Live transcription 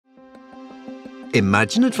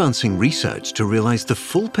Imagine advancing research to realize the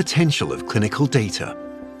full potential of clinical data.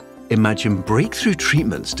 Imagine breakthrough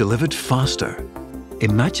treatments delivered faster.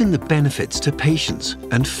 Imagine the benefits to patients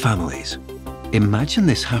and families. Imagine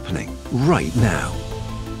this happening right now.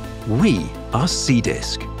 We are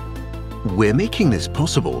CDISC. We're making this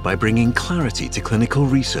possible by bringing clarity to clinical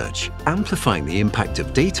research, amplifying the impact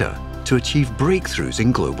of data to achieve breakthroughs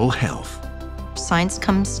in global health. Science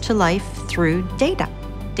comes to life through data.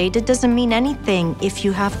 Data doesn't mean anything if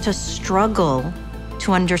you have to struggle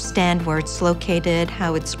to understand where it's located,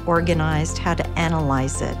 how it's organized, how to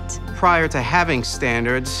analyze it. Prior to having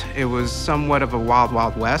standards, it was somewhat of a wild,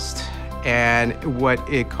 wild west, and what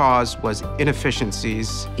it caused was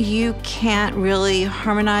inefficiencies. You can't really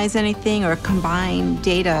harmonize anything or combine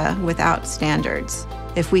data without standards.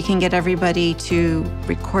 If we can get everybody to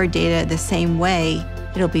record data the same way,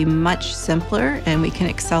 it'll be much simpler and we can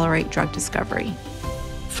accelerate drug discovery.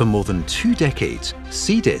 For more than 2 decades,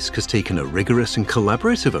 CDISC has taken a rigorous and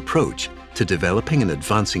collaborative approach to developing and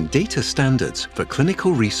advancing data standards for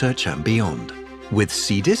clinical research and beyond. With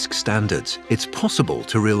CDISC Standards, it's possible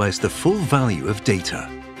to realize the full value of data.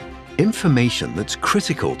 Information that's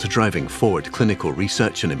critical to driving forward clinical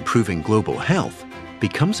research and improving global health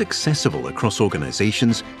becomes accessible across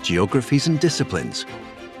organizations, geographies, and disciplines,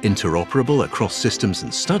 interoperable across systems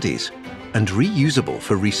and studies, and reusable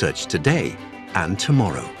for research today and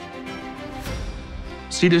tomorrow.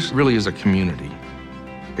 CDISC really is a community.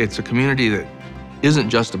 It's a community that isn't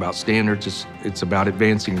just about standards, it's about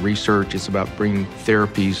advancing research, it's about bringing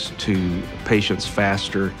therapies to patients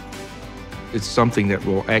faster. It's something that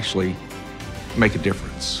will actually make a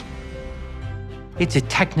difference. It's a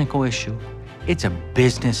technical issue, it's a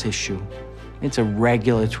business issue, it's a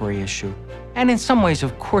regulatory issue, and in some ways,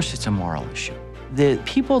 of course, it's a moral issue. The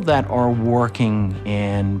people that are working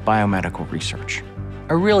in biomedical research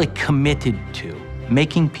are really committed to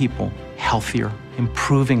making people healthier,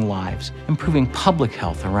 improving lives, improving public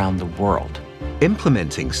health around the world.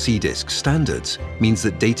 Implementing CDISC standards means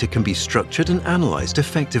that data can be structured and analyzed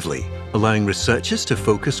effectively, allowing researchers to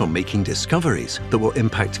focus on making discoveries that will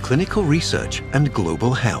impact clinical research and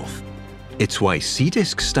global health. It's why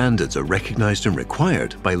CDISC standards are recognized and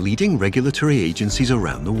required by leading regulatory agencies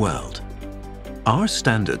around the world. Our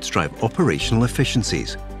standards drive operational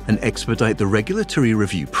efficiencies and expedite the regulatory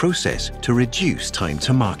review process to reduce time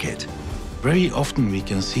to market. Very often we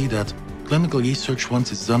can see that clinical research,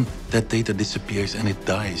 once it's done, that data disappears and it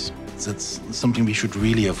dies. That's something we should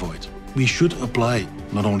really avoid. We should apply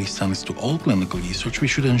not only standards to all clinical research, we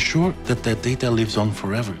should ensure that that data lives on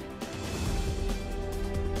forever.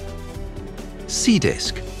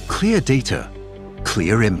 CDISC, clear data,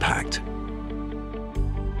 clear impact.